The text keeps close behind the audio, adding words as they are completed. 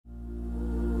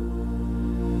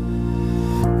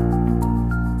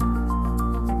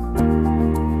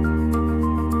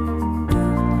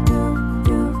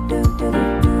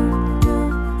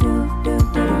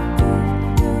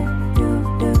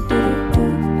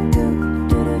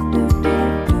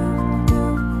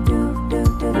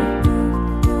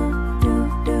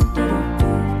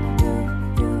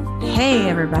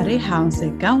everybody. How's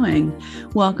it going?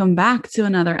 Welcome back to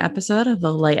another episode of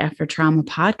the Light After Trauma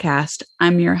podcast.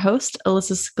 I'm your host,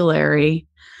 Alyssa Scolari.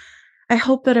 I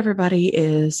hope that everybody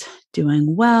is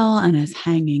doing well and is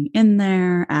hanging in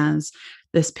there as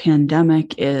this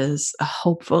pandemic is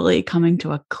hopefully coming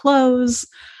to a close.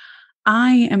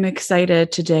 I am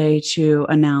excited today to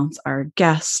announce our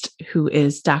guest, who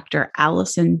is Dr.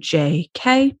 Alison J.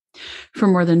 K. For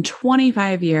more than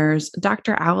 25 years,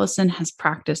 Dr. Alison has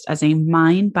practiced as a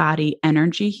mind-body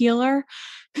energy healer,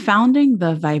 founding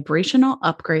the Vibrational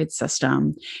UPgrade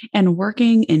System and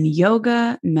working in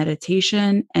yoga,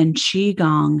 meditation, and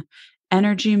Qigong,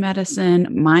 energy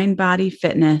medicine, mind-body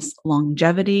fitness,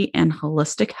 longevity, and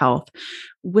holistic health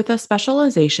with a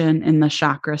specialization in the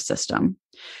Chakra system.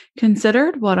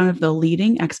 Considered one of the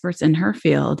leading experts in her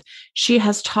field, she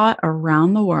has taught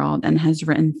around the world and has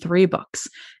written 3 books: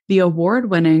 the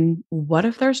award-winning What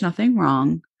If There's Nothing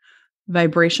Wrong?,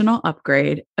 Vibrational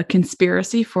UPgrade, A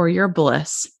Conspiracy for Your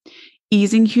Bliss,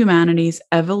 Easing Humanity's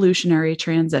Evolutionary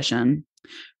Transition,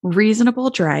 Reasonable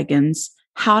Dragons,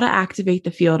 How to Activate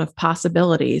the Field of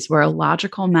Possibilities Where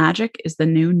Logical Magic is the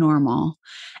New Normal,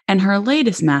 and her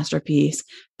latest masterpiece,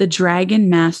 The Dragon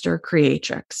Master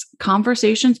Creatrix,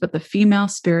 Conversations with a Female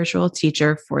Spiritual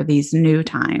Teacher for These New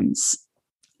Times.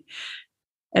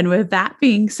 And with that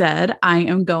being said, I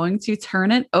am going to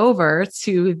turn it over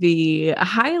to the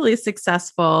highly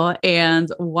successful and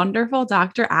wonderful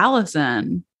Dr.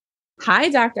 Alison. Hi,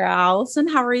 Dr. Alison.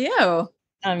 How are you?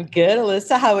 I'm good,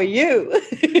 Alyssa. How are you?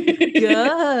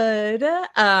 Good.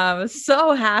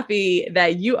 So happy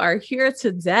that you are here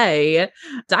today.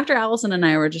 Dr. Alison and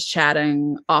I were just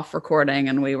chatting off recording,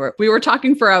 and we were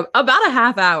talking for about a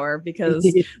half hour because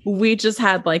we just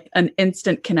had like an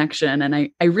instant connection. And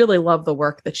I really love the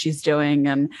work that she's doing.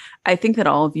 And I think that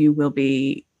all of you will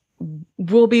be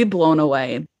blown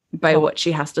away by what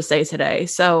she has to say today.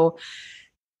 So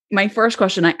my first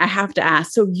question I have to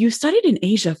ask, so you studied in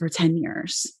Asia for 10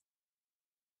 years.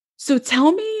 So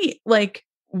tell me, like,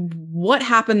 what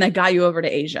happened that got you over to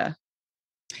Asia?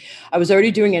 I was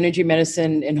already doing energy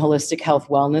medicine and holistic health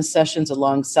wellness sessions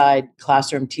alongside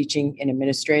classroom teaching and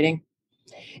administrating.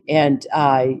 And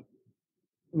I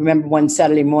remember one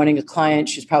Saturday morning, a client,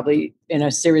 she was probably in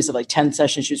a series of like 10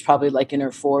 sessions. She was probably like in her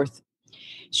 4th.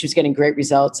 She was getting great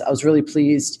results. I was really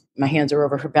pleased. My hands are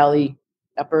over her belly,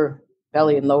 upper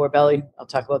belly and lower belly. I'll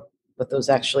talk about what those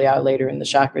actually are later in the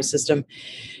chakra system.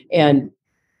 And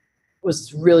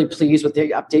was really pleased with the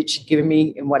update she'd given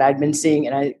me and what I'd been seeing.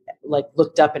 And I like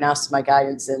looked up and asked my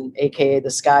guidance, and AKA the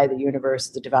sky, the universe,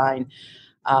 the divine,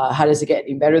 how does it get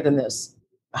any better than this?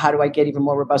 How do I get even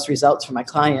more robust results for my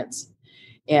clients?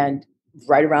 And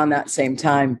right around that same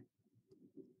time,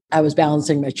 I was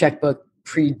balancing my checkbook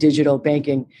pre-digital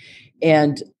banking,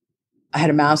 and I had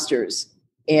a master's.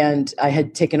 And I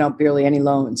had taken out barely any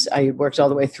loans. I worked all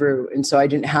the way through. And so I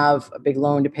didn't have a big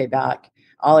loan to pay back.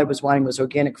 All I was wanting was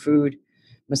organic food,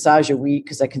 massage a week,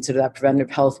 because I consider that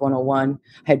preventative health 101.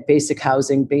 I had basic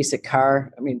housing, basic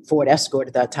car. Ford Escort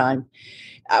at that time.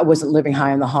 I wasn't living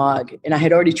high on the hog. And I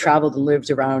had already traveled and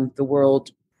lived around the world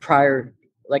prior,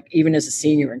 like even as a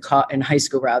senior in high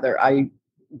school, rather. I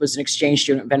was an exchange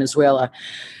student in Venezuela.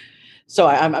 So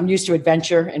I'm used to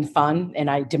adventure and fun, and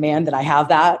I demand that I have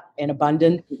that in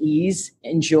abundance, ease,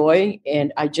 and joy.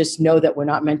 And I just know that we're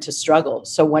not meant to struggle.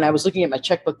 So when I was looking at my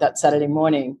checkbook that Saturday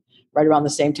morning, right around the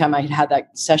same time I had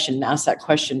that session and asked that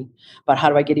question about how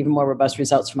do I get even more robust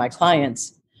results for my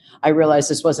clients, I realized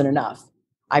this wasn't enough.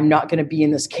 I'm not going to be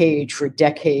in this cage for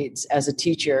decades as a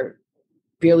teacher,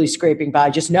 barely scraping by.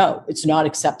 Just no, it's not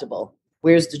acceptable.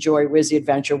 Where's the joy? Where's the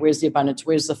adventure? Where's the abundance?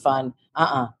 Where's the fun?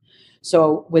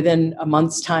 So within a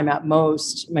month's time at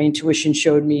most, my intuition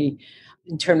showed me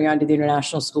and turned me on to the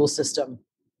international school system.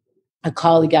 A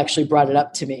colleague actually brought it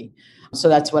up to me. So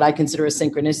that's what I consider a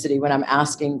synchronicity when I'm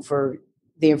asking for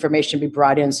the information to be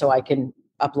brought in so I can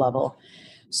up level.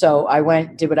 So I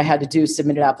went, did what I had to do,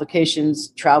 submitted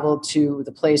applications, traveled to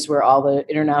the place where all the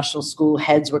international school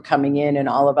heads were coming in and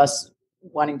all of us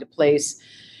wanting to place.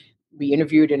 We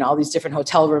interviewed in all these different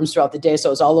hotel rooms throughout the day. So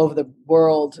it was all over the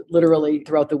world, literally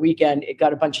throughout the weekend. It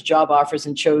got a bunch of job offers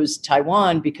and chose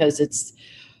Taiwan because it's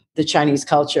the Chinese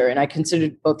culture. And I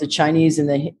considered both the Chinese and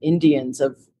the Indians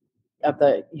of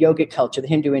the yogic culture, the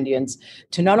Hindu Indians,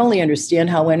 to not only understand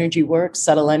how energy works,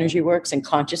 subtle energy works, and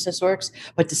consciousness works,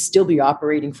 but to still be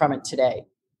operating from it today.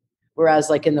 Whereas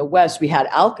like in the West, we had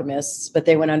alchemists, but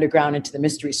they went underground into the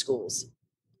mystery schools.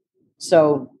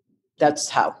 So that's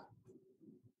how.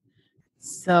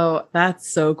 So that's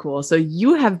so cool. So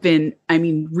you have been,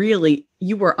 really,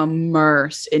 you were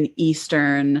immersed in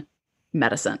Eastern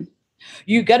medicine.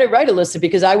 You got it right, Alyssa,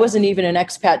 because I wasn't even an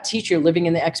expat teacher living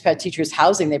in the expat teachers'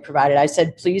 housing they provided. I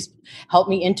said, please help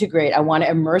me integrate. I want to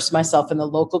immerse myself in the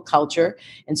local culture.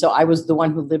 And so I was the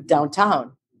one who lived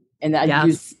downtown. And I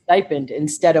used stipend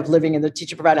instead of living in the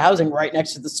teacher provided housing right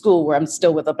next to the school where I'm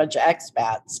still with a bunch of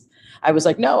expats. I was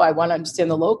like, no, I want to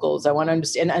understand the locals. I want to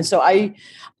understand. And so I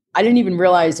didn't even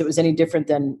realize it was any different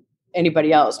than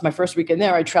anybody else. My first weekend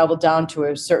there, I traveled down to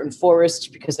a certain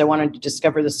forest because I wanted to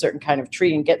discover this certain kind of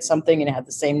tree and get something, and it had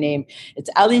the same name. It's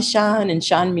Alishan, and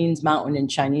Shan means mountain in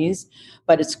Chinese,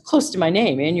 but it's close to my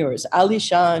name and yours,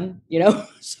 Alishan,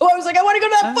 So I was like, I want to go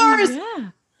to that forest. Yeah.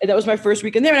 And that was my first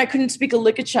weekend there. And I couldn't speak a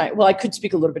lick of Chinese. Well, I could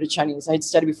speak a little bit of Chinese. I had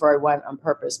studied before I went on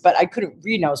purpose, but I couldn't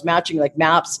read. And I was matching like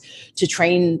maps to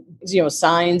train,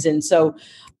 signs. And so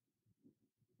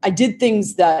I did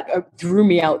things that threw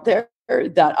me out there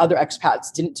that other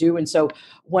expats didn't do. And so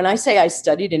when I say I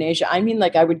studied in Asia, I mean,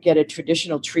 like I would get a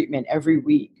traditional treatment every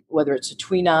week, whether it's a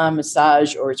Tuina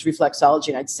massage or it's reflexology.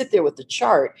 And I'd sit there with the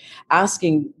chart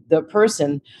asking the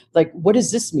person, like, what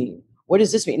does this mean? What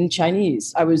does this mean in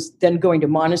Chinese? I was then going to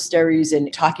monasteries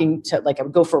and talking to, I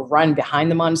would go for a run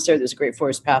behind the monastery. There's a great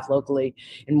forest path locally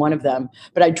in one of them,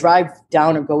 but I drive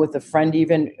down or go with a friend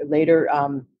even later,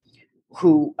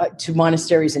 who to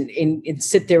monasteries and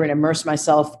sit there and immerse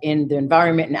myself in the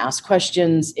environment and ask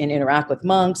questions and interact with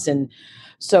monks. And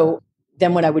so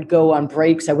then when I would go on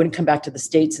breaks, I wouldn't come back to the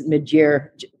States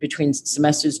mid-year between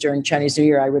semesters during Chinese New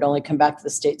Year. I would only come back to the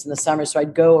States in the summer. So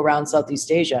I'd go around Southeast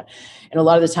Asia. And a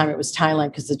lot of the time it was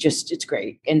Thailand because it's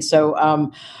great. And so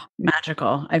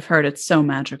magical. I've heard it's so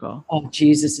magical. Oh,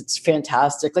 Jesus, it's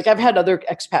fantastic. Like I've had other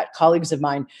expat colleagues of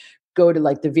mine go to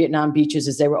like the Vietnam beaches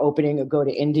as they were opening or go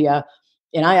to India.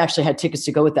 And I actually had tickets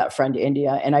to go with that friend to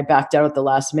India, and I backed out at the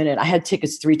last minute. I had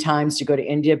tickets 3 times to go to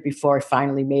India before I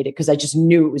finally made it because I just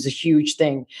knew it was a huge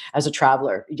thing as a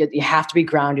traveler. You have to be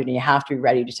grounded and you have to be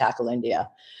ready to tackle India.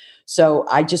 So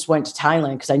I just went to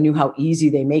Thailand because I knew how easy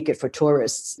they make it for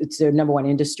tourists. It's their number one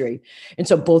industry. And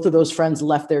so both of those friends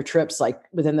left their trips like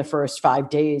within the first 5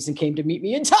 days and came to meet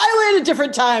me in Thailand at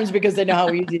different times because they know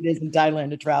how easy it is in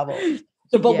Thailand to travel.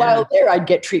 So, but while there, I'd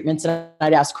get treatments and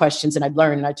I'd ask questions and I'd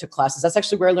learn and I took classes. That's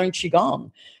actually where I learned Qigong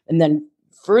and then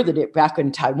furthered it back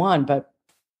in Taiwan. But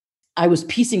I was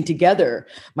piecing together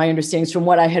my understandings from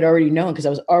what I had already known because I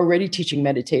was already teaching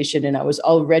meditation and I was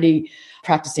already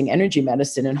practicing energy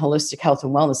medicine and holistic health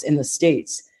and wellness in the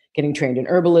States, getting trained in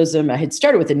herbalism. I had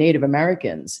started with the Native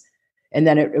Americans and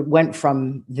then it went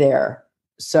from there.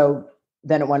 So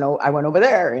then I went over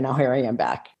there and now here I am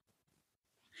back.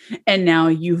 And now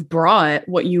you've brought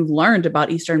what you learned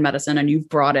about Eastern medicine and you've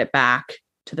brought it back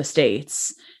to the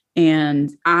States.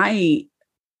 And we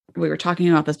were talking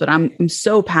about this, but I'm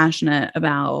so passionate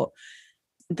about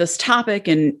this topic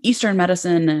and Eastern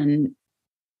medicine. And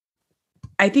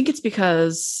I think it's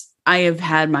because I have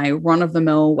had my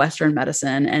run-of-the-mill Western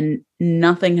medicine and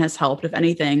nothing has helped. If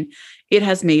anything, it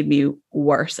has made me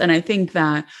worse. And I think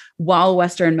that while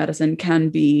Western medicine can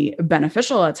be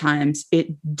beneficial at times,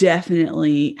 it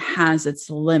definitely has its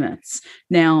limits.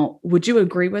 Now, would you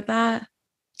agree with that?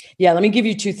 Yeah, let me give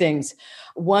you 2 things.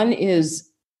 One is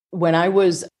when I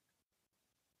was,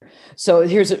 so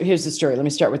here's the story. Let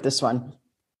me start with this one.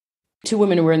 2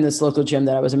 women who were in this local gym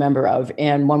that I was a member of,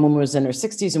 and one woman was in her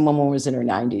 60s and one woman was in her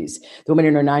 90s. The woman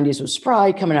in her 90s was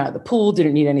spry, coming out of the pool,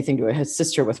 didn't need anything to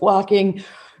assist her with walking,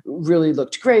 really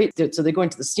looked great. So they go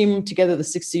into the steam room together. The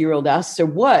 60-year-old asks her,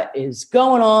 what is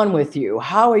going on with you?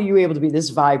 How are you able to be this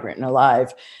vibrant and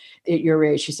alive at your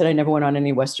age? She said, I never went on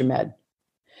any Western med.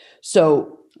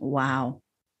 So, wow.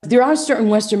 There are certain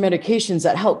Western medications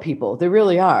that help people. There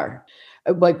really are,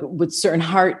 like with certain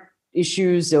heart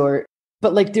issues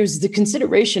but like there's the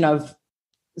consideration of,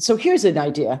 so here's an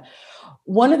idea.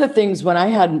 One of the things when I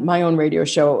had my own radio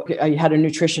show, I had a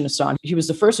nutritionist on. He was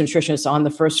the first nutritionist on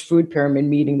the first food pyramid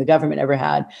meeting the government ever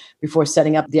had before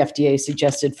setting up the FDA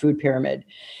suggested food pyramid.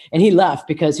 And he left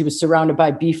because he was surrounded by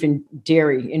beef and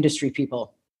dairy industry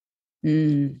people.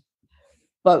 Mm.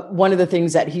 But one of the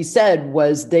things that he said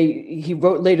was he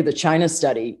wrote later the China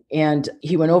study, and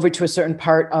he went over to a certain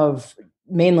part of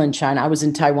mainland China. I was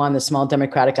in Taiwan, the small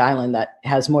democratic island that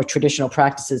has more traditional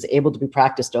practices able to be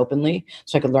practiced openly.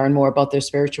 So I could learn more about their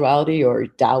spirituality or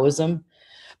Taoism.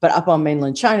 But up on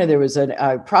mainland China, there was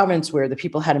a province where the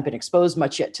people hadn't been exposed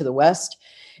much yet to the West.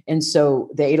 And so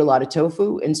they ate a lot of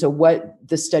tofu. And so what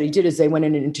the study did is they went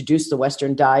in and introduced the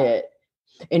Western diet.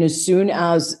 And as soon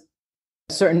as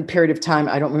a certain period of time,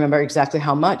 I don't remember exactly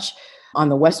how much, on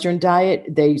the Western diet,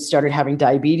 they started having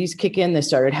diabetes kick in, they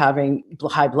started having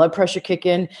high blood pressure kick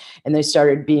in, and they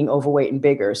started being overweight and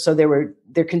bigger. So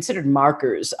they're considered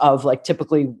markers of like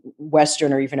typically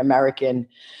Western or even American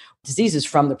diseases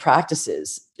from the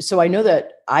practices. So I know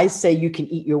that I say you can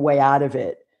eat your way out of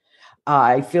it.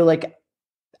 I feel like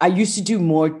I used to do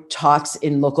more talks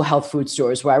in local health food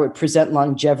stores where I would present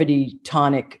longevity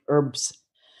tonic herbs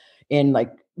in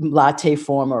like latte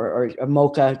form or a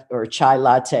mocha or a chai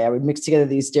latte. I would mix together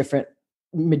these different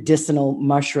medicinal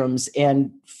mushrooms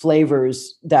and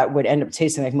flavors that would end up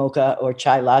tasting like mocha or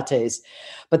chai lattes,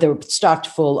 but they were stocked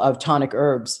full of tonic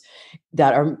herbs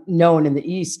that are known in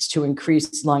the East to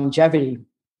increase longevity,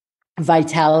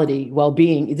 vitality,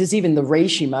 well-being. There's even the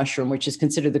reishi mushroom, which is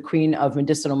considered the queen of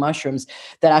medicinal mushrooms,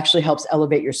 that actually helps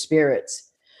elevate your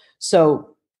spirits.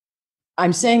 So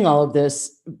I'm saying all of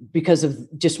this because of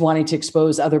just wanting to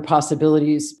expose other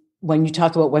possibilities. When you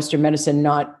talk about Western medicine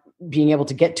not being able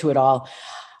to get to it all,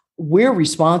 we're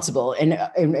responsible.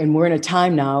 And we're in a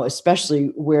time now, especially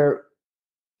where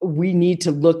we need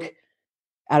to look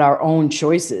at our own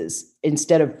choices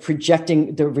instead of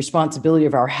projecting the responsibility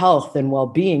of our health and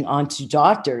well-being onto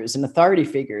doctors and authority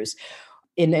figures,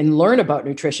 and learn about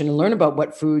nutrition and learn about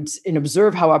what foods and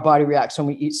observe how our body reacts when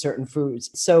we eat certain foods.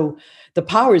 So the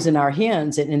power is in our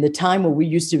hands. And in the time where we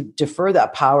used to defer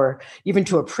that power, even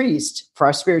to a priest for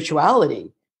our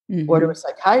spirituality, or to a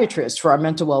psychiatrist for our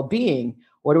mental well-being,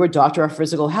 or to a doctor for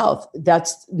physical health,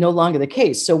 that's no longer the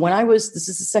case. So this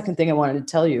is the second thing I wanted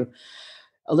to tell you,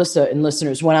 Alyssa and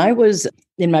listeners. When I was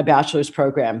in my bachelor's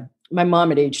program, my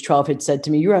mom at age 12 had said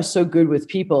to me, "You are so good with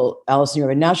people, Alison, you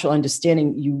have a natural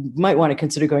understanding. You might want to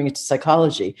consider going into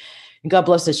psychology." And God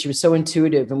bless her, she was so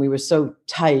intuitive and we were so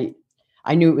tight.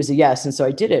 I knew it was a yes. And so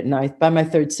I did it. And by my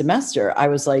third semester, I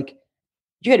was like,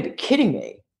 "You got to be kidding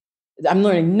me. I'm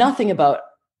learning nothing about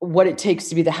what it takes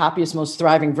to be the happiest, most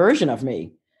thriving version of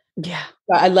me." Yeah.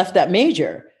 I left that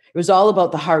major. It was all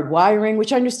about the hard wiring,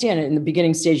 which I understand in the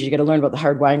beginning stages, you got to learn about the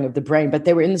hard wiring of the brain, but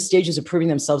they were in the stages of proving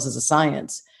themselves as a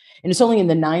science. And it's only in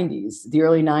the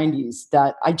early 90s,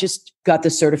 that I just got the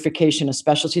certification, a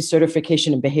specialty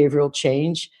certification in behavioral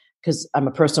change, because I'm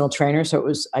a personal trainer.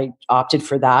 So I opted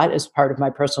for that as part of my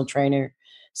personal trainer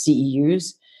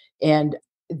CEUs. And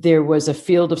there was a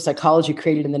field of psychology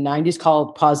created in the 90s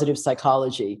called positive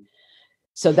psychology.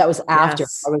 So that was after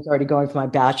I was already going for my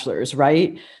bachelor's,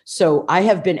 right? So I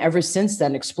have been ever since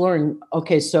then exploring,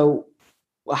 okay, so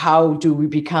how do we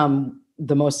become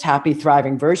the most happy,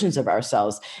 thriving versions of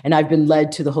ourselves? And I've been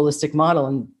led to the holistic model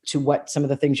and to what some of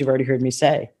the things you've already heard me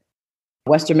say.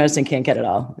 Western medicine can't get it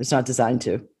all. It's not designed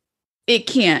to. It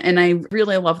can't. And I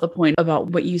really love the point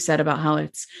about what you said about how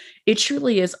it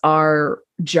truly is our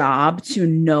job to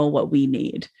know what we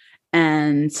need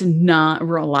and to not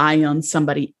rely on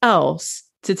somebody else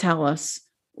to tell us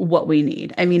what we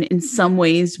need. I mean, in some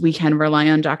ways we can rely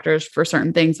on doctors for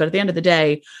certain things, but at the end of the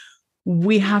day,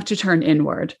 we have to turn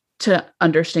inward to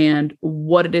understand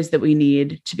what it is that we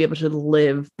need to be able to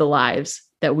live the lives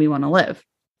that we want to live.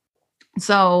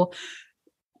 So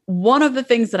one of the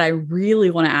things that I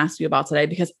really want to ask you about today,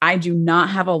 because I do not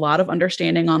have a lot of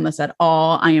understanding on this at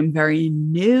all. I am very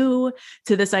new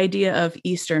to this idea of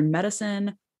Eastern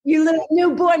medicine. You little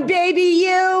newborn baby,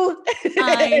 you.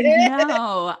 I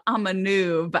know I'm a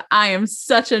noob. I am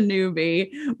such a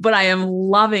newbie, but I am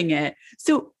loving it.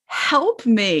 So help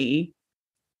me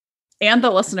and the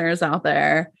listeners out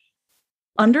there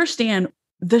understand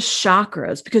the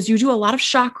chakras, because you do a lot of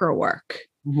chakra work.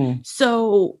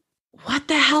 So what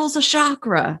the hell's a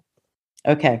chakra?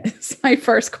 Okay. It's my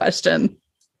first question.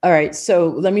 All right. So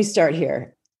let me start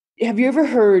here. Have you ever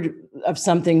heard of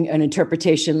something, an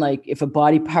interpretation like if a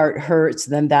body part hurts,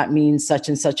 then that means such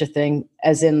and such a thing?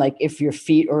 As in, like if your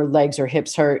feet or legs or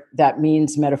hips hurt, that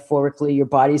means metaphorically your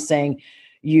body's saying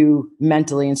you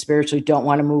mentally and spiritually don't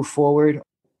want to move forward?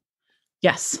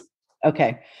 Yes.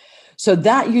 Okay. So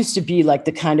that used to be like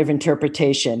the kind of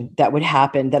interpretation that would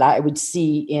happen, that I would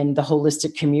see in the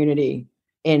holistic community,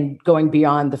 and going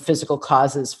beyond the physical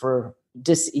causes for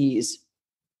dis-ease.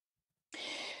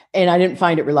 And I didn't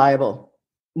find it reliable.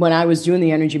 When I was doing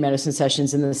the energy medicine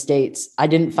sessions in the States, I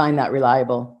didn't find that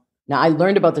reliable. Now, I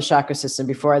learned about the chakra system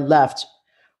before I left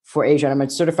for Asia. I'm a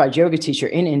certified yoga teacher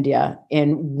in India.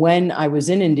 And when I was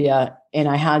in India and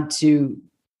I had to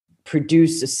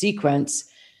produce a sequence,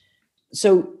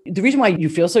 so the reason why you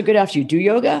feel so good after you do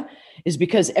yoga is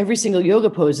because every single yoga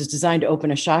pose is designed to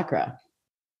open a chakra.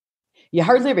 You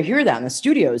hardly ever hear that in the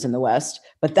studios in the West,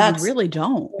 but that's really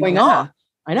don't going on.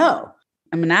 I know.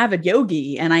 I'm an avid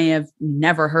yogi, and I have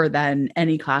never heard that in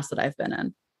any class that I've been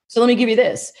in. So let me give you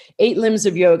this: 8 limbs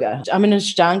of yoga. I'm an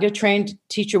Ashtanga trained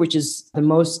teacher, which is the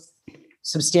most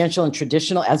substantial and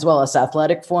traditional as well as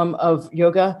athletic form of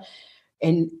yoga.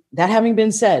 And that having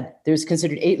been said, there's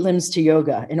considered 8 limbs to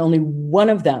yoga, and only one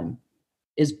of them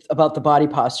is about the body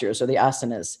postures or the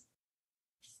asanas.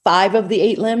 5 of the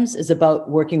 8 limbs is about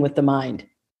working with the mind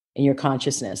and your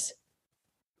consciousness.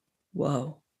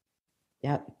 Whoa.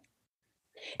 Yeah.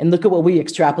 And look at what we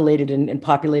extrapolated and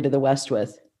populated the West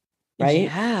with, right?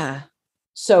 Yeah.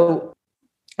 So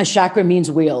a chakra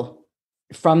means wheel.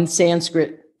 From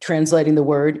Sanskrit, translating the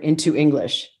word into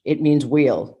English, it means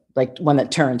wheel, like one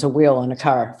that turns, a wheel on a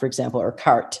car, for example, or a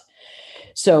cart.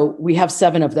 So we have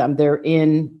 7 of them. They're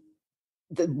in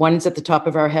the one's at the top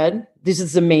of our head. This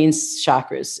is the main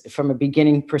chakras from a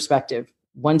beginning perspective.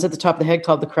 One's at the top of the head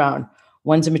called the crown.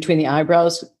 One's in between the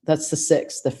eyebrows. That's the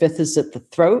 6th. The 5th is at the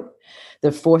throat. The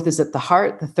 4th is at the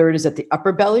heart. The 3rd is at the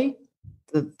upper belly.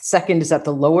 The 2nd is at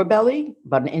the lower belly,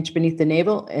 about an inch beneath the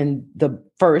navel. And the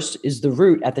 1st is the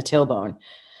root at the tailbone.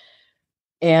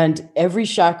 And every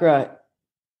chakra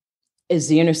is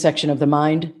the intersection of the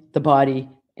mind, the body,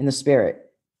 and the spirit.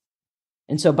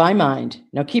 And so by mind,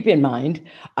 now keep in mind,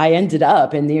 I ended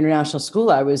up in the international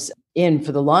school I was in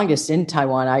for the longest in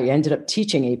Taiwan. I ended up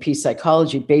teaching AP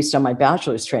psychology based on my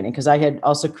bachelor's training because I had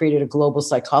also created a global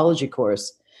psychology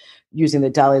course using the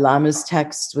Dalai Lama's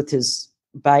texts with his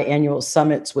biannual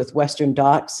summits with Western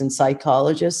docs and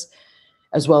psychologists,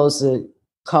 as well as the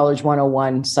College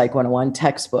 101, Psych 101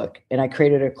 textbook. And I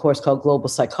created a course called Global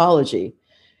Psychology.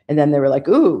 And then they were like,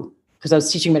 ooh, because I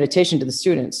was teaching meditation to the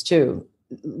students too.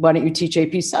 Why don't you teach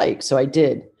AP Psych? So I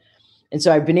did. And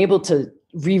so I've been able to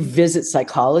revisit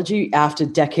psychology after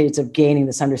decades of gaining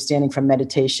this understanding from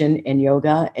meditation and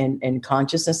yoga and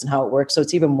consciousness and how it works. So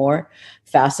it's even more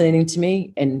fascinating to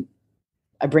me. And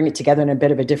I bring it together in a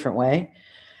bit of a different way.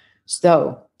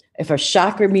 So if a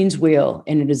chakra means wheel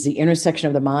and it is the intersection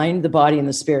of the mind, the body, and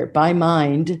the spirit, by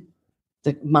mind,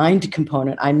 the mind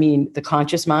component, I mean the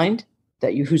conscious mind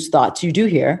whose thoughts you do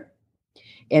hear,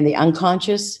 and the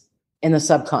unconscious and the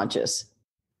subconscious.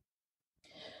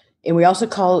 And we also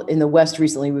call, in the West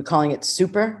recently, we're calling it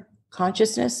super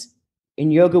consciousness. In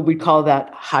yoga, we call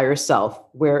that higher self,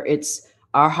 where it's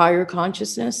our higher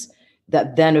consciousness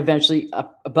that then eventually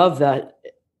up above that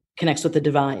connects with the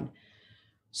divine.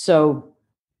 So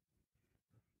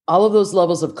all of those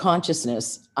levels of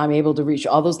consciousness, I'm able to reach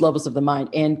all those levels of the mind.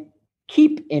 And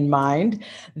keep in mind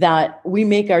that we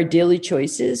make our daily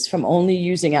choices from only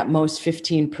using at most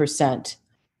 15%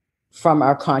 from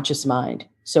our conscious mind.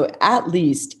 So at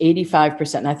least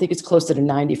 85%, and I think it's closer to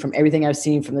 90 from everything I've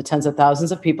seen from the tens of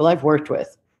thousands of people I've worked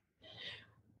with.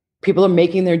 People are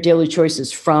making their daily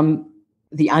choices from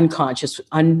the unconscious.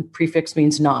 Prefix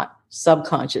means not.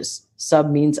 Subconscious. Sub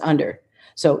means under.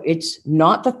 So it's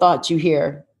not the thoughts you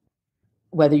hear,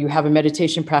 whether you have a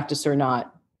meditation practice or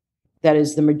not. That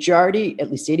is the majority, at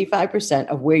least 85%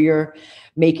 of where you're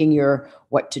making your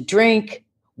what to drink,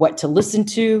 what to listen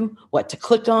to, what to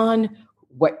click on,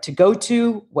 what to go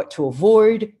to, what to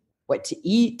avoid, what to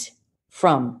eat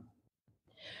from.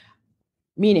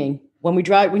 Meaning, when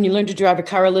you learn to drive a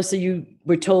car, Alyssa, you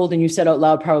were told and you said out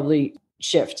loud, probably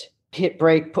shift, hit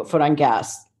brake, put foot on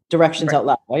gas, directions out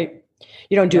loud, right?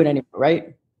 You don't do it anymore,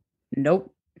 right?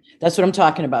 Nope. That's what I'm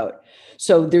talking about.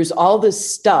 So there's all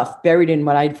this stuff buried in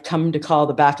what I've come to call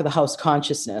the back of the house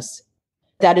consciousness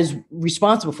that is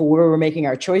responsible for where we're making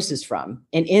our choices from.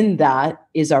 And in that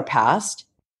is our past,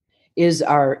 is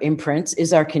our imprints,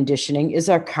 is our conditioning, is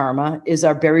our karma, is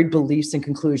our buried beliefs and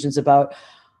conclusions about,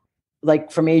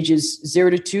 like, from ages 0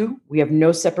 to 2, we have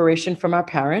no separation from our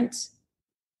parents.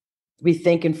 We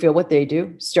think and feel what they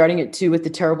do. Starting at 2 with the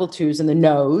terrible 2s and the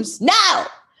no's. No!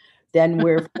 Then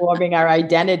we're forming our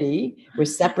identity. We're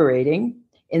separating.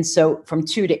 And so from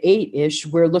 2 to 8-ish,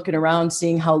 we're looking around,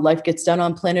 seeing how life gets done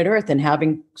on planet Earth and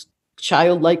having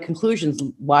childlike conclusions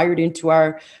wired into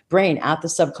our brain at the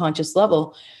subconscious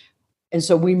level. And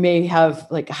so we may have,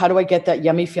 like, how do I get that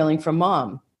yummy feeling from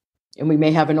mom? And we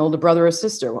may have an older brother or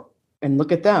sister, and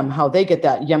look at them, how they get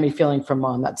that yummy feeling from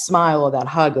mom, that smile or that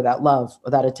hug or that love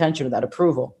or that attention or that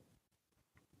approval.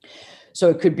 So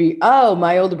it could be, oh,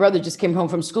 my older brother just came home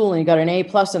from school and he got an A+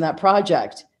 on that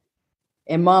project.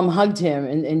 And mom hugged him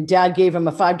and dad gave him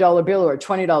a $5 bill or a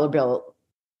 $20 bill.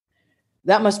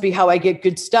 That must be how I get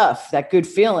good stuff, that good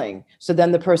feeling. So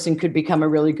then the person could become a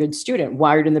really good student,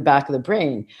 wired in the back of the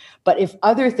brain. But if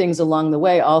other things along the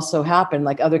way also happen,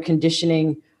 like other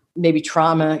conditioning, maybe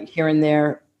trauma here and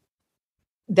there,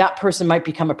 that person might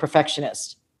become a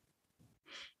perfectionist.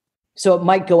 So it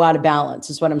might go out of balance,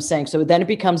 is what I'm saying. So then it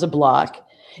becomes a block,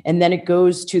 and then it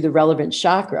goes to the relevant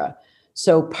chakra.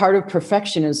 So part of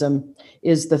perfectionism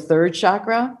is the 3rd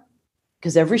chakra,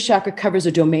 because every chakra covers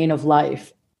a domain of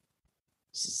life.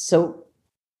 So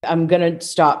I'm going to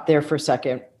stop there for a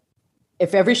second.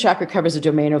 If every chakra covers a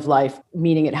domain of life,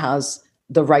 meaning it has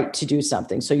the right to do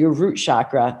something. So your root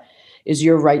chakra is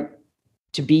your right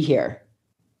to be here.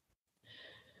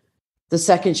 The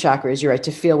second chakra is your right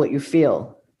to feel what you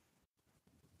feel.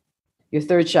 Your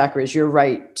third chakra is your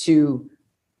right to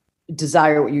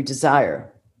desire what you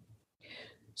desire.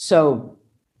 So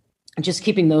just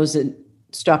keeping those and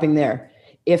stopping there.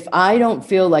 If I don't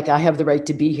feel like I have the right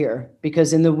to be here,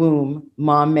 because in the womb,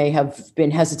 mom may have been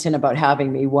hesitant about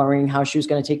having me, worrying how she was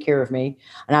going to take care of me.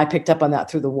 And I picked up on that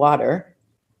through the water,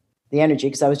 the energy,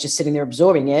 because I was just sitting there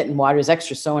absorbing it, and water is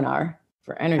extra sonar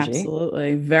for energy.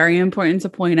 Absolutely. Very important to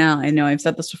point out. I know I've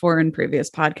said this before in previous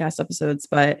podcast episodes,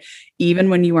 but even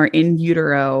when you are in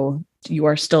utero, you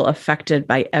are still affected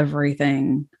by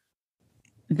everything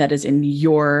that is in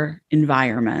your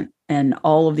environment and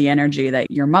all of the energy that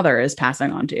your mother is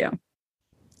passing on to you.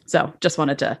 So just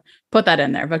wanted to put that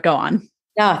in there, but go on.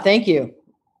 Yeah, thank you.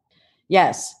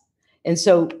 Yes. And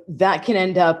so that can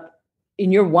end up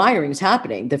in your wirings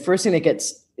happening. The first thing that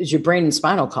gets is your brain and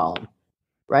spinal column,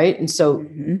 right? And so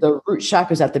the root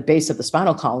chakra is at the base of the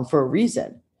spinal column for a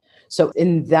reason. So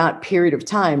in that period of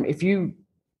time,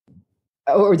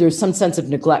 or there's some sense of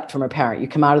neglect from a parent, you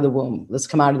come out of the womb, let's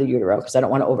come out of the utero, because I don't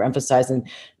want to overemphasize and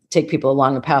take people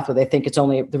along a path where they think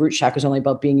the root chakra is only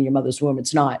about being in your mother's womb.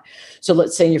 It's not. So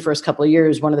let's say in your first couple of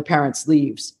years, one of the parents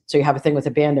leaves. So you have a thing with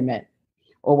abandonment,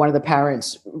 or one of the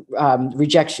parents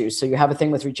rejects you. So you have a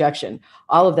thing with rejection.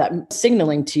 All of that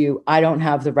signaling to you, I don't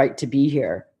have the right to be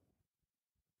here.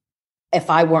 If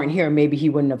I weren't here, maybe he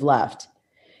wouldn't have left.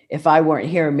 If I weren't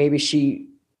here, maybe she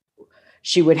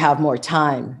would have more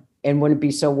time and wouldn't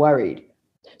be so worried.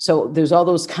 So there's all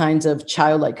those kinds of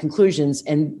childlike conclusions.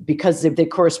 And because they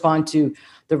correspond to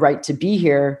the right to be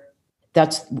here,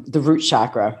 that's the root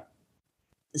chakra,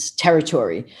 this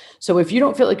territory. So if you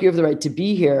don't feel like you have the right to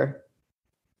be here,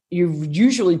 you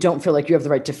usually don't feel like you have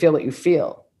the right to feel what you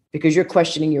feel, because you're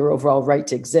questioning your overall right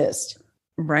to exist.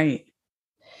 Right.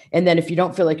 And then if you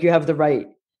don't feel like you have the right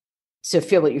to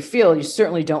feel what you feel, you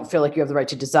certainly don't feel like you have the right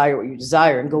to desire what you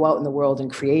desire and go out in the world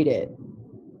and create it.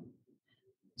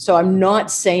 So I'm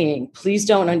not saying, please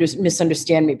don't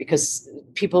misunderstand me, because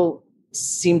people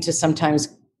seem to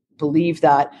sometimes believe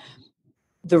that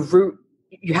the root,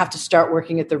 you have to start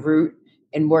working at the root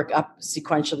and work up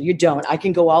sequentially. You don't. I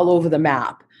can go all over the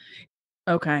map.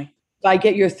 Okay. If I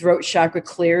get your throat chakra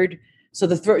cleared, so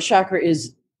the throat chakra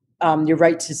is your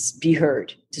right to be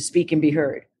heard, to speak and be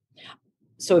heard.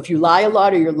 So if you lie a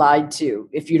lot or you're lied to,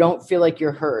 if you don't feel like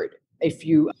you're heard, if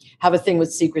you have a thing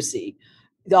with secrecy,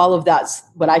 all of that's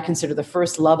what I consider the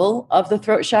first level of the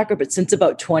throat chakra. But since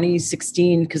about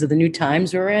 2016, because of the new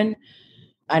times we're in,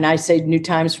 and I say new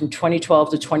times from 2012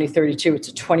 to 2032, it's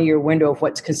a 20-year window of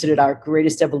what's considered our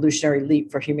greatest evolutionary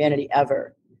leap for humanity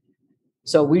ever.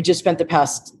 So we just spent the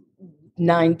past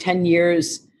 9-10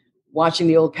 years watching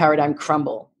the old paradigm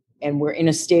crumble. And we're in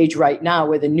a stage right now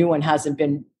where the new one hasn't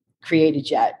been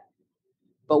created yet.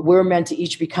 But we're meant to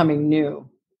each becoming new.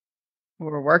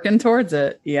 We're working towards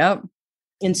it. Yep.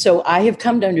 And so I have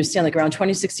come to understand, like around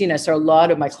 2016, I saw a lot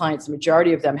of my clients, the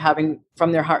majority of them having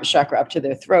from their heart chakra up to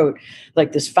their throat,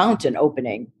 like this fountain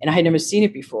opening. And I had never seen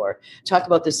it before. Talk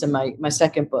about this in my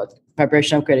second book,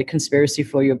 Vibrational UPgrade: Conspiracy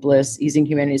for Your Bliss, Easing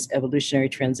Humanity's Evolutionary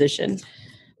Transition,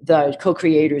 the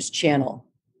co-creators channel.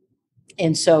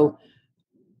 And so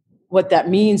what that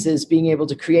means is being able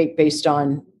to create based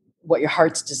on what your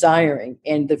heart's desiring.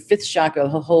 And the fifth chakra,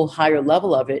 the whole higher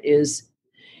level of it, is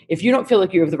if you don't feel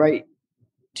like you have the right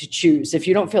to choose, if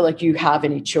you don't feel like you have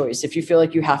any choice, if you feel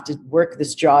like you have to work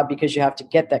this job because you have to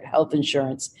get that health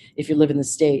insurance if you live in the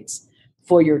States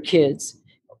for your kids,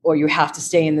 or you have to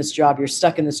stay in this job, you're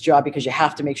stuck in this job because you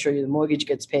have to make sure the mortgage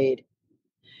gets paid,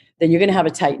 then you're going to have a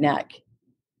tight neck,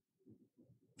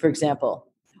 for example.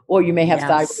 Or you may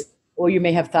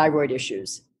have thyroid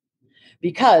issues.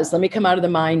 Because let me come out of the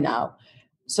mind now.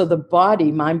 So the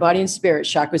body, mind, body, and spirit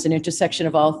chakra is an intersection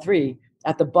of all three.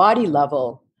 At the body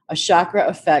level, a chakra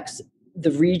affects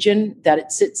the region that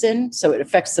it sits in. So it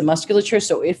affects the musculature.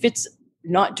 So if it's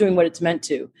not doing what it's meant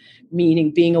to,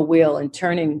 meaning being a wheel and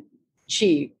turning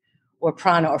chi or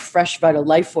prana or fresh vital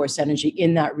life force energy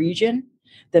in that region,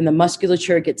 then the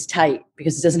musculature gets tight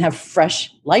because it doesn't have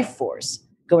fresh life force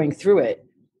going through it.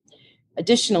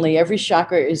 Additionally, every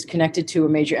chakra is connected to a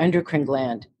major endocrine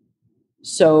gland.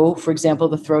 So, for example,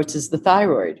 the throat is the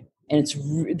thyroid, and it's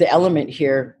the element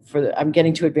here I'm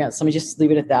getting too advanced. Let me just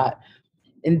leave it at that.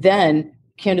 And then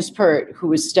Candace Pert, who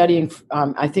was studying,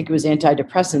 I think it was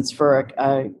antidepressants for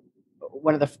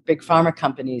one of the big pharma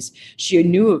companies, she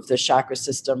knew of the chakra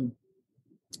system.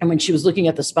 And when she was looking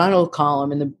at the spinal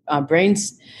column and the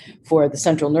brains for the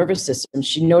central nervous system,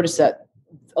 she noticed that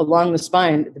along the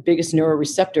spine, the biggest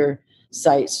neuroreceptor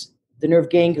sites, the nerve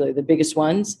ganglia, the biggest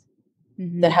ones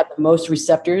that have the most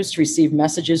receptors to receive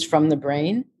messages from the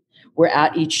brain, We're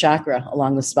at each chakra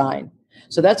along the spine.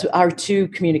 So that's our two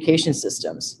communication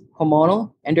systems: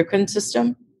 hormonal, endocrine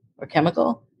system or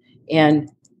chemical, and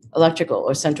electrical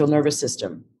or central nervous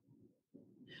system.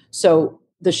 So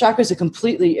the chakras are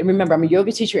completely, and remember, I'm a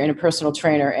yoga teacher and a personal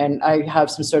trainer, and I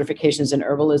have some certifications in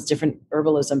different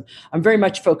herbalism. I'm very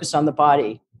much focused on the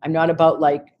body. I'm not about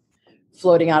like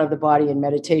floating out of the body in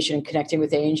meditation and connecting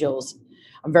with angels.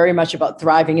 I'm very much about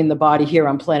thriving in the body here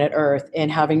on planet Earth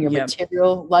and having your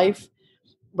material life,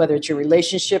 whether it's your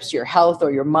relationships, your health,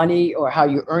 or your money, or how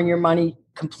you earn your money,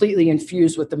 completely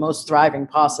infused with the most thriving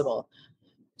possible.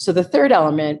 So the third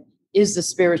element is the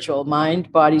spiritual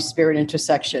mind, body, spirit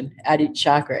intersection at each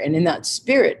chakra. And in that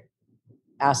spirit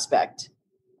aspect,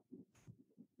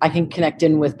 I can connect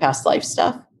in with past life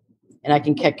stuff, and I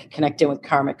can connect in with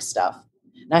karmic stuff.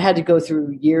 And I had to go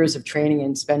through years of training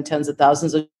and spend tens of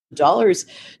thousands of dollars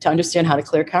to understand how to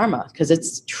clear karma, because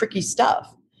it's tricky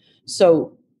stuff.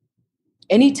 So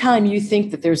anytime you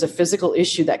think that there's a physical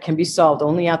issue that can be solved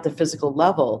only at the physical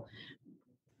level,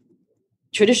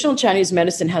 traditional Chinese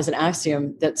medicine has an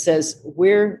axiom that says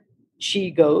where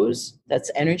qi goes, that's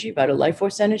energy, vital life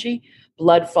force energy,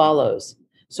 blood follows.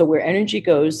 So where energy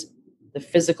goes, the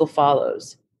physical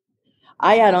follows.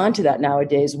 I add on to that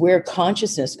nowadays, where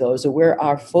consciousness goes, or where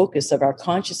our focus of our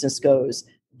consciousness goes,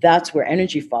 that's where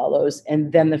energy follows,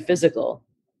 and then the physical.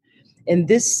 And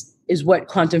this is what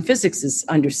quantum physics is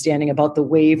understanding about the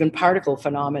wave and particle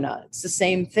phenomena. It's the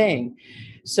same thing.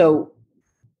 So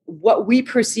what we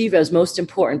perceive as most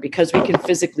important, because we can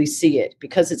physically see it,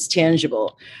 because it's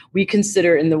tangible, we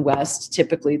consider in the West,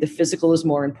 typically the physical is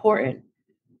more important.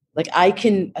 Like I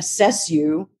can assess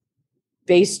you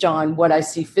based on what I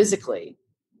see physically.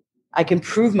 I can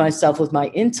prove myself with my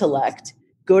intellect,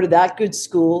 go to that good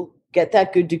school, get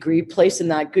that good degree, place in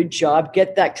that good job,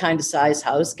 get that kind of size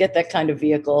house, get that kind of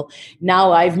vehicle.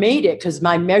 Now I've made it because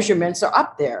my measurements are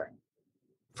up there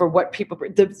for what people,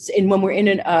 and when we're in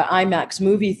an IMAX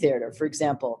movie theater, for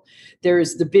example,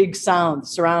 there's the big sound,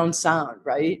 surround sound,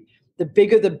 right? The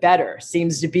bigger, the better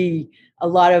seems to be a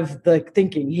lot of the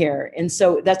thinking here. And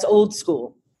so that's old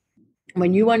school.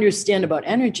 When you understand about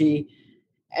energy,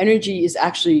 energy is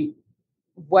actually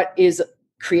what is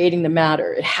creating the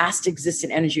matter. It has to exist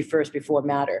in energy first before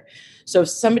matter. So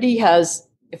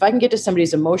if I can get to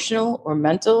somebody's emotional or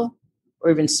mental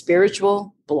or even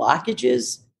spiritual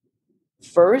blockages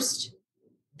first,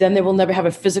 then they will never have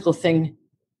a physical thing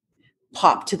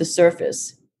pop to the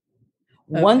surface.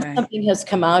 Okay. Once something has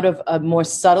come out of a more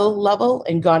subtle level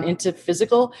and gone into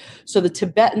physical, so the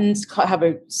Tibetans have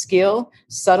a scale,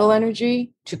 subtle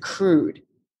energy to crude.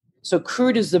 So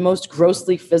crude is the most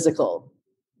grossly physical.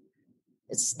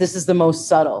 This is the most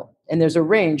subtle. And there's a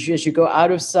range as you go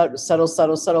out of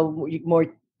subtle, more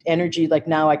energy. Like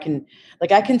now I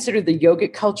consider the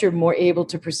yogic culture more able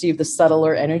to perceive the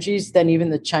subtler energies than even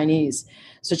the Chinese.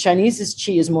 So Chinese's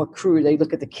chi is more crude. They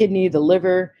look at the kidney, the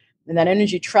liver, and that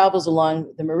energy travels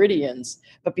along the meridians.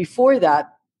 But before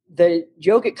that, the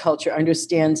yogic culture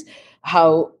understands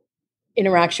how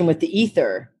interaction with the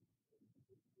ether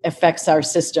affects our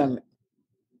system.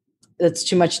 That's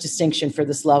too much distinction for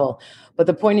this level. But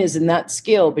the point is, in that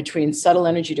scale between subtle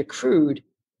energy to crude,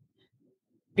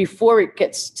 before it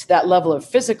gets to that level of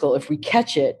physical, if we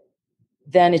catch it,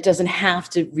 then it doesn't have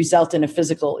to result in a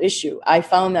physical issue. I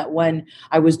found that when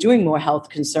I was doing more health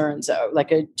concerns,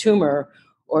 like a tumor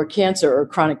or cancer or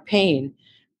chronic pain,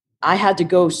 I had to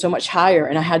go so much higher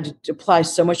and I had to apply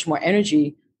so much more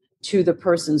energy to the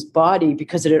person's body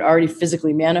because it had already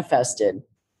physically manifested.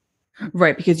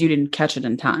 Right, because you didn't catch it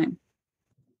in time.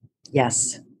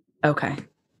 Yes. Okay.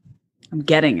 I'm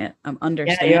getting it. I'm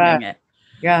understanding it.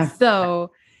 Yeah.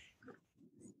 So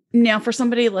now for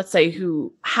somebody, let's say,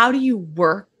 how do you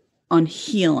work on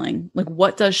healing? Like,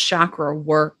 what does chakra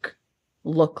work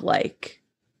look like?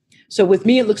 So with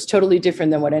me, it looks totally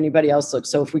different than what anybody else looks.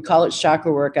 So if we call it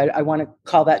chakra work, I want to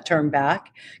call that term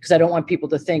back because I don't want people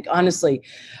to think, honestly,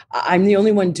 I'm the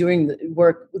only one doing the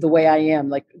work the way I am.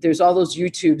 Like there's all those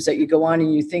YouTubes that you go on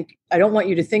and you think, I don't want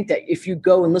you to think that if you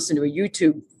go and listen to a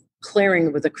YouTube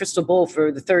clearing with a crystal bowl for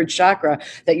the third chakra,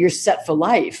 that you're set for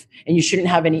life and you shouldn't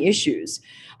have any issues.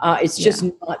 It's just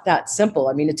not that simple.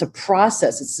 I mean, it's a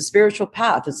process. It's the spiritual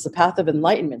path. It's the path of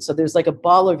enlightenment. So there's like a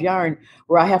ball of yarn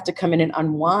where I have to come in and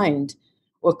unwind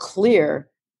or clear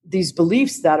these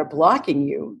beliefs that are blocking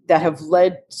you, that have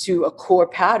led to a core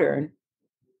pattern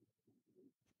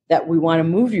that we want to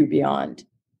move you beyond.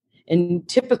 And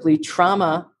typically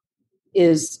trauma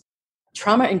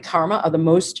and karma are the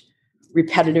most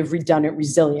repetitive, redundant,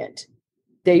 resilient.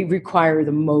 They require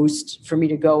the most for me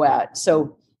to go at.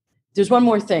 So there's one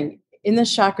more thing. In the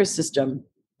chakra system,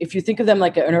 if you think of them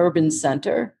like an urban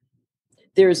center,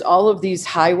 there's all of these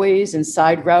highways and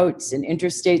side routes and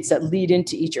interstates that lead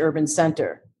into each urban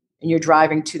center, and you're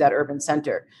driving to that urban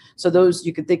center. So those,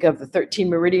 you could think of the 13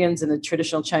 meridians in the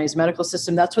traditional Chinese medical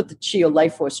system. That's what the Qi or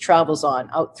life force travels on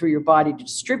out through your body to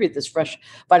distribute this fresh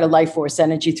vital life force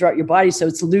energy throughout your body. So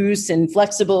it's loose and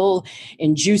flexible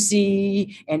and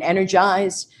juicy and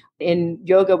energized. In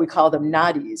yoga, we call them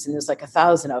nadis, and there's like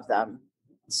 1,000 of them.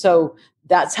 So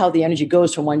that's how the energy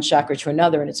goes from one chakra to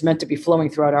another, and it's meant to be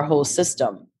flowing throughout our whole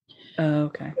system.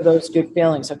 Okay. For those good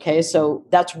feelings. Okay. So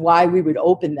that's why we would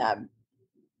open them,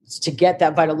 to get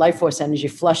that vital life force energy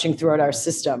flushing throughout our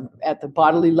system at the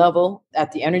bodily level,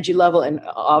 at the energy level, and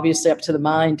obviously up to the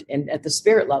mind and at the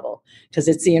spirit level, because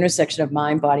it's the intersection of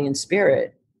mind, body, and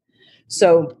spirit.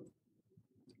 So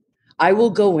I will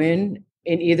go in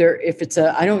either, if it's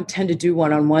I don't tend to do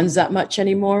one-on-ones that much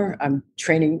anymore. I'm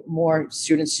training more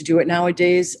students to do it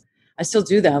nowadays. I still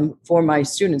do them for my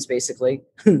students, basically,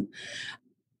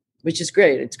 which is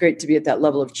great. It's great to be at that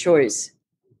level of choice,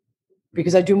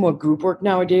 because I do more group work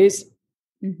nowadays,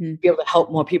 be able to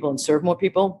help more people and serve more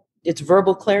people. It's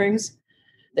verbal clearings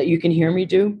that you can hear me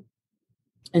do.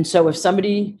 And so if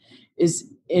somebody is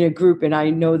in a group and I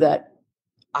know that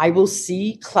I will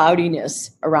see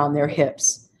cloudiness around their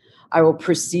hips, I will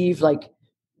perceive like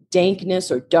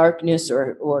dankness or darkness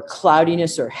or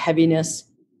cloudiness or heaviness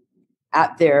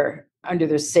under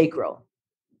their sacral.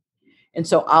 And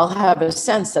so I'll have a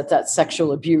sense that that's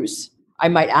sexual abuse. I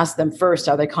might ask them first,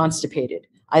 are they constipated?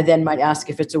 I then might ask,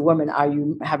 if it's a woman, are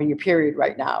you having your period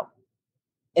right now?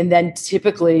 And then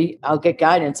typically I'll get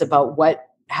guidance about what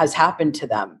has happened to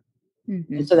them.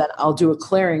 And so then I'll do a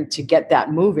clearing to get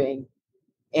that moving,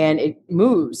 and it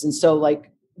moves. And so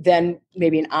like then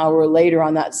maybe an hour later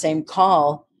on that same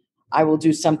call, I will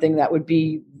do something that would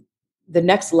be the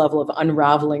next level of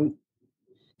unraveling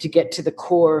to get to the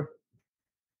core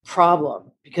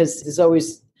problem, because there's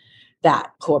always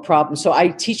that core problem. So I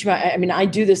teach I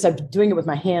do this, I've been doing it with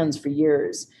my hands for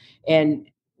years, and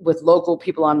with local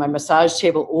people on my massage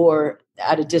table or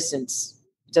at a distance,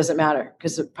 it doesn't matter,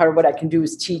 because part of what I can do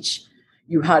is teach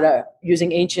you how to,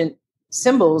 using ancient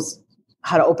symbols,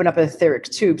 how to open up an etheric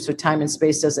tube so time and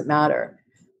space doesn't matter.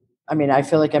 I mean, I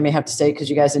feel like I may have to say,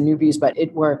 because you guys are newbies, but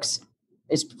it works.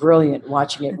 It's brilliant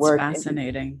watching it work. It's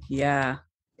fascinating. Yeah.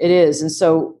 It is. And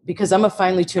so, because I'm a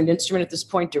finely tuned instrument at this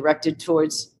point, directed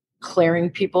towards clearing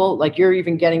people, like you're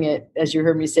even getting it, as you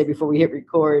heard me say before we hit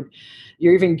record,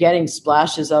 you're even getting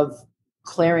splashes of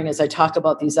clearing as I talk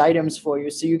about these items for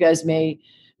you. So you guys may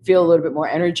feel a little bit more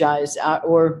energized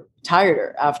or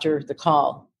tireder after the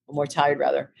call, or more tired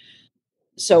rather.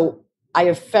 So I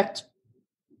affect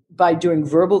by doing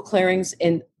verbal clearings,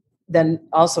 and then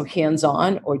also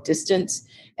hands-on or distance,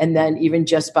 and then even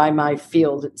just by my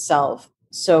field itself.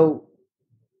 So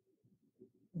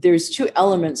there's two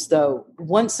elements though.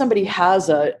 Once somebody has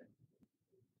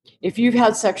if you've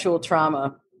had sexual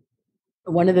trauma,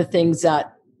 one of the things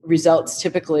that results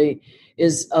typically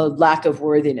is a lack of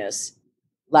worthiness,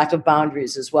 lack of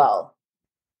boundaries as well,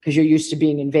 because you're used to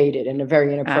being invaded in a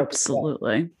very inappropriate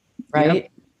way, right?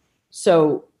 Yep.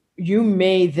 So you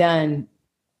may then,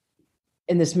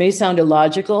 and this may sound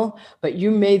illogical, but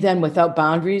you may then, without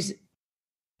boundaries,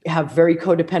 have very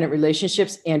codependent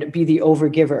relationships and be the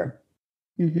overgiver.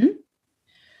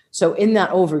 So in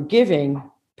that overgiving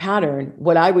pattern,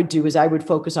 what I would do is I would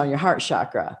focus on your heart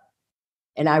chakra,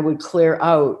 and I would clear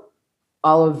out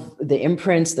all of the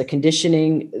imprints, the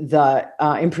conditioning, the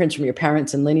imprints from your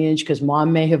parents and lineage, because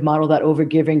mom may have modeled that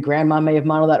overgiving, grandma may have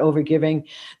modeled that overgiving,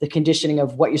 the conditioning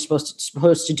of what you're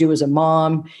supposed to do as a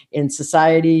mom in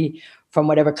society, from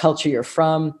whatever culture you're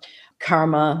from,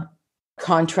 karma,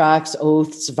 contracts,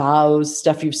 oaths, vows,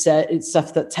 stuff you've said, it's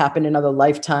stuff that's happened in other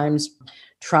lifetimes,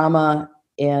 trauma,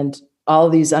 and all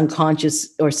these unconscious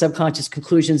or subconscious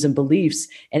conclusions and beliefs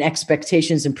and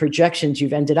expectations and projections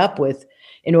you've ended up with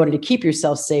in order to keep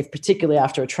yourself safe, particularly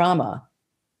after a trauma.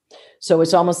 So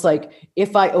it's almost like,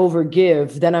 if I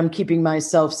overgive, then I'm keeping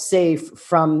myself safe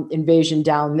from invasion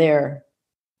down there,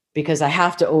 because I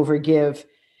have to overgive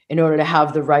in order to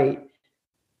have the right,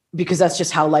 because that's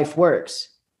just how life works,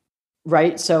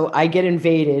 right? So I get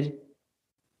invaded.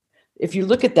 If you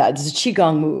look at that, it's a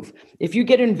Qigong move. If you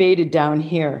get invaded down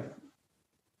here,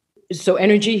 so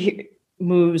energy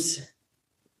moves,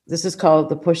 this is called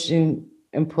the pushing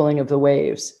and pulling of the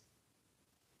waves.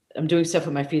 I'm doing stuff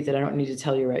with my feet that I don't need to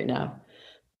tell you right now.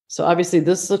 So obviously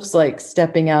this looks like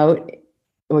stepping out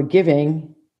or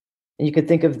giving, and you could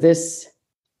think of this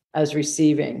as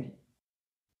receiving.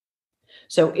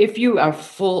 So if you are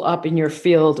full up in your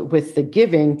field with the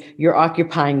giving, you're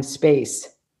occupying space.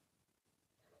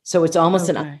 So it's almost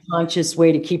an unconscious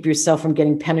way to keep yourself from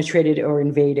getting penetrated or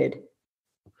invaded.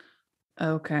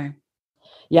 Okay.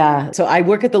 Yeah. So I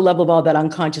work at the level of all that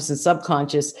unconscious and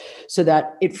subconscious so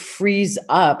that it frees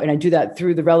up. And I do that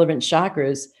through the relevant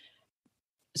chakras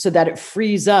so that it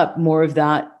frees up more of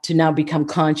that to now become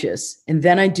conscious. And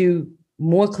then I do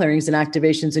more clearings and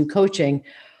activations and coaching.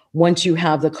 Once you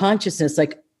have the consciousness,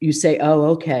 like you say, oh,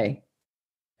 okay.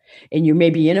 And you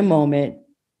may be in a moment,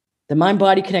 the mind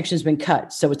body connection has been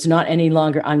cut. So it's not any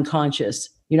longer unconscious.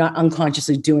 You're not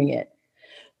unconsciously doing it.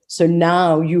 So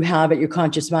now you have at your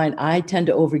conscious mind, I tend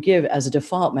to overgive as a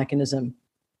default mechanism.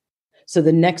 So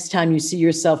the next time you see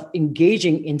yourself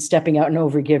engaging in stepping out and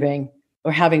overgiving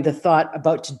or having the thought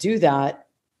about to do that,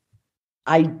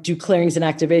 I do clearings and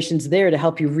activations there to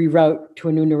help you reroute to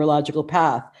a new neurological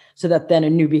path so that then a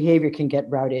new behavior can get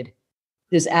routed.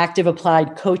 There's active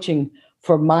applied coaching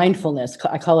for mindfulness.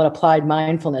 I call it applied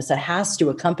mindfulness that has to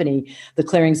accompany the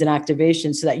clearings and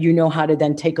activations so that you know how to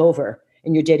then take over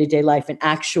in your day-to-day life and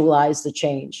actualize the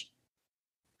change.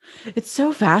 It's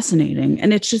so fascinating.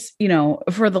 And it's just,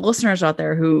 for the listeners out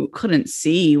there who couldn't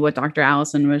see what Dr.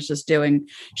 Allison was just doing,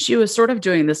 she was sort of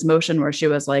doing this motion where she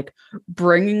was like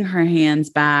bringing her hands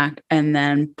back and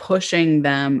then pushing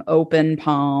them open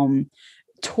palm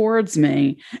towards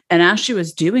me. And as she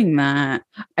was doing that,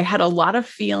 I had a lot of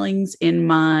feelings in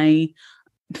my,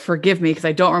 forgive me, because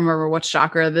I don't remember what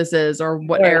chakra this is or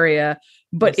what area,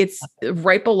 but it's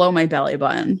right below my belly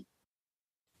button.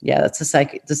 Yeah, that's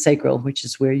the sacral, which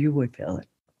is where you would feel it.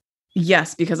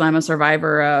 Yes, because I'm a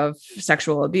survivor of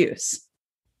sexual abuse.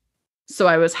 So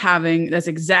that's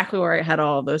exactly where I had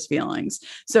all of those feelings.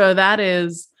 So that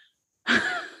is...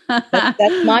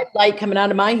 that's my light coming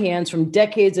out of my hands from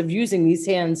decades of using these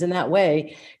hands in that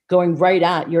way, going right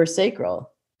at your sacral.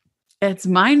 It's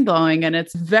mind-blowing and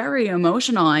it's very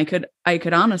emotional. I could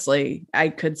honestly, I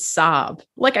could sob.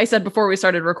 Like I said before we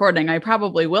started recording, I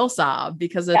probably will sob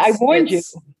because I warned you.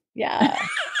 Yeah.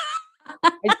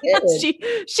 I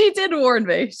did. She did warn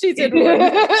me. She did warn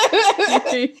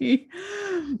me.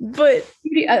 But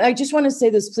I just want to say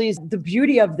this, please. The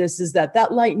beauty of this is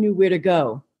that light knew where to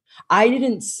go. I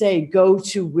didn't say go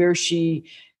to where she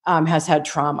has had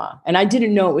trauma. And I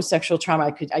didn't know it was sexual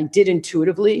trauma. I did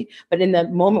intuitively, but in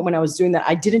that moment when I was doing that,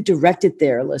 I didn't direct it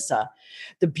there, Alyssa.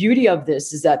 The beauty of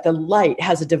this is that the light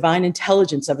has a divine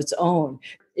intelligence of its own.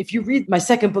 If you read my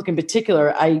second book in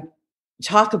particular, I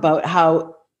talk about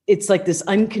how it's like this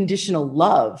unconditional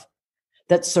love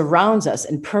that surrounds us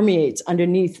and permeates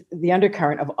underneath the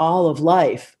undercurrent of all of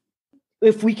life.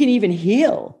 If we can even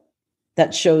heal,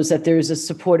 that shows that there's a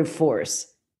supportive force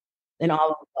in all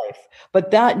of life.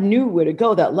 But that knew where to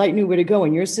go, that light knew where to go,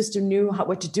 and your system knew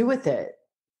what to do with it.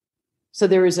 So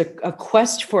there is a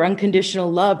quest for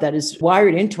unconditional love that is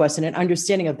wired into us, and an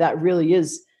understanding of that really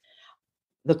is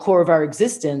the core of our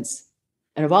existence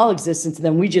and of all existence. And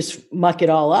then we just muck it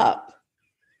all up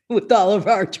with all of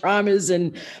our traumas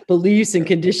and beliefs and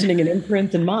conditioning and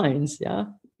imprints and minds. Yeah.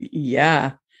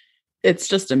 Yeah. It's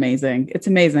just amazing. It's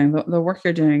amazing. The work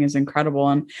you're doing is incredible.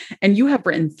 And you have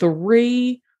written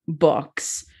 3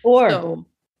 books. 4. So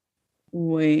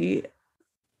wait.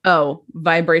 Oh,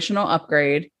 Vibrational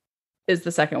Upgrade is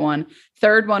the second one.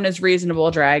 Third one is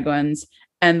Reasonable Dragons.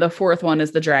 And the fourth one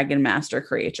is The Dragon Master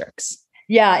Creatrix.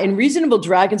 Yeah, and Reasonable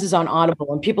Dragons is on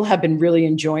Audible, and people have been really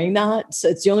enjoying that. So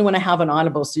it's the only one I have on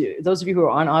Audible. So those of you who are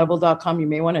on audible.com, you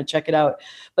may want to check it out.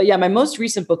 But yeah, my most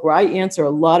recent book where I answer a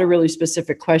lot of really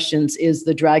specific questions is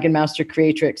The Dragon Master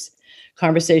Creatrix,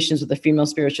 Conversations with a Female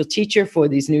Spiritual Teacher for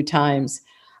These New Times.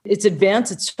 It's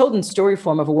advanced. It's told in story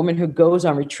form of a woman who goes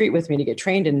on retreat with me to get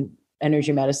trained in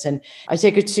energy medicine. I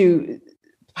take her to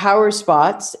power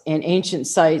spots and ancient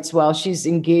sites while she's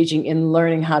engaging in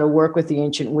learning how to work with the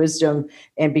ancient wisdom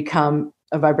and become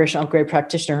a vibrational upgrade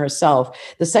practitioner herself.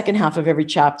 The second half of every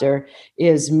chapter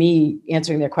is me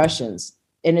answering their questions.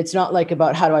 And it's not like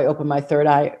about how do I open my third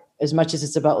eye as much as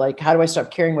it's about like, how do I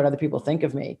stop caring what other people think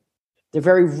of me? They're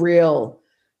very real,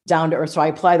 down to earth. So I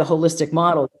apply the holistic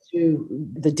model to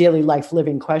the daily life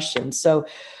living questions. So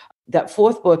that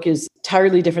fourth book is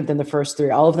entirely different than the first 3.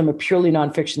 All of them are purely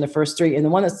nonfiction, the first 3. And the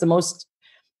one that's the most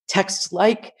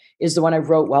text-like is the one I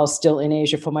wrote while still in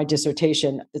Asia for my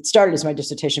dissertation. It started as my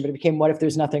dissertation, but it became What If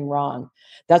There's Nothing Wrong?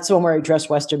 That's the one where I address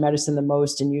Western medicine the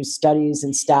most and use studies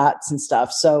and stats and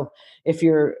stuff. So if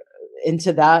you're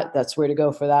into that, that's where to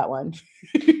go for that one.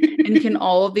 And can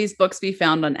all of these books be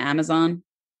found on Amazon?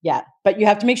 Yeah, but you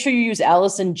have to make sure you use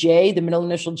Alison J, the middle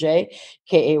initial J,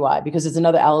 K-A-Y, because there's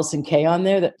another Alison K on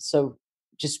there. So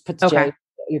just put the J,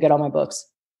 you get all my books.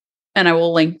 And I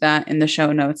will link that in the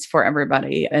show notes for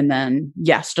everybody. And then,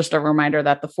 yes, just a reminder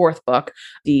that the fourth book,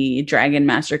 The Dragon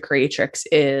Master Creatrix,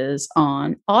 is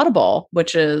on Audible,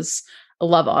 which is, I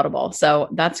love Audible. So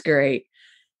that's great.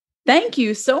 Thank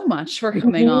you so much for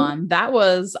coming on.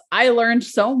 I learned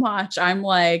so much. I'm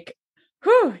like,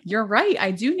 whew, you're right.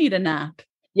 I do need a nap.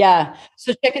 Yeah.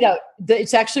 So check it out.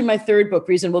 It's actually my third book,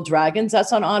 Reasonable Dragons.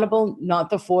 That's on Audible, not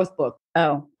the fourth book.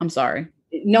 Oh, I'm sorry.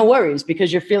 No worries,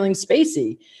 because you're feeling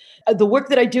spacey. The work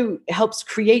that I do helps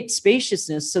create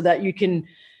spaciousness so that you can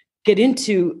get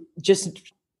into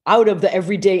just out of the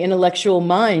everyday intellectual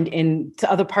mind into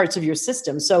other parts of your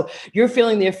system. So you're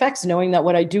feeling the effects, knowing that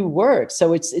what I do works.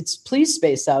 So it's please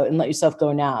space out and let yourself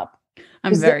go nap.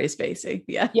 I'm very spacey.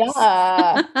 Yes.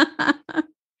 Yeah.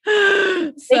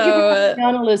 Thank you for coming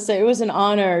on, Alyssa. It was an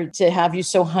honor to have you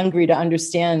so hungry to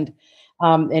understand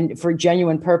and for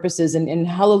genuine purposes. And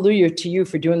hallelujah to you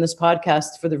for doing this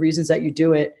podcast for the reasons that you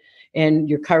do it and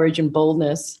your courage and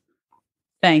boldness.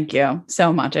 Thank you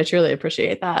so much. I truly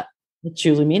appreciate that. I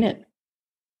truly mean it.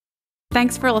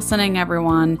 Thanks for listening,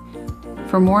 everyone.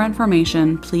 For more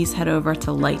information, please head over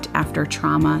to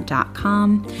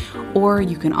lightaftertrauma.com, or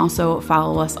you can also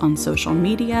follow us on social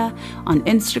media. On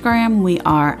Instagram, we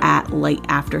are at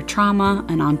lightaftertrauma,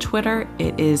 and on Twitter,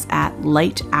 it is at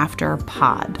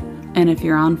lightafterpod. And if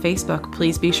you're on Facebook,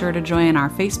 please be sure to join our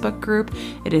Facebook group.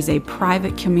 It is a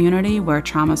private community where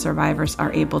trauma survivors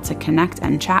are able to connect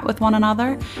and chat with one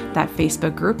another. That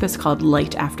Facebook group is called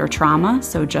Light After Trauma,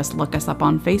 so just look us up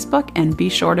on Facebook and be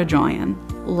sure to join.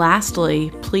 Lastly,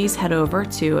 please head over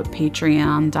to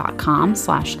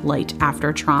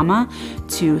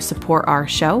patreon.com/lightaftertrauma to support our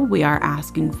show. We are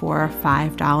asking for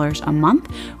 $5 a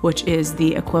month, which is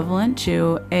the equivalent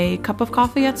to a cup of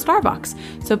coffee at Starbucks.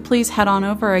 So please head on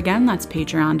over again. That's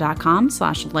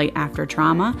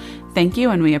patreon.com/lightaftertrauma. Thank you,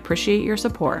 and we appreciate your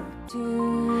support.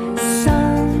 Someday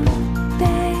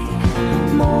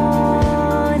more.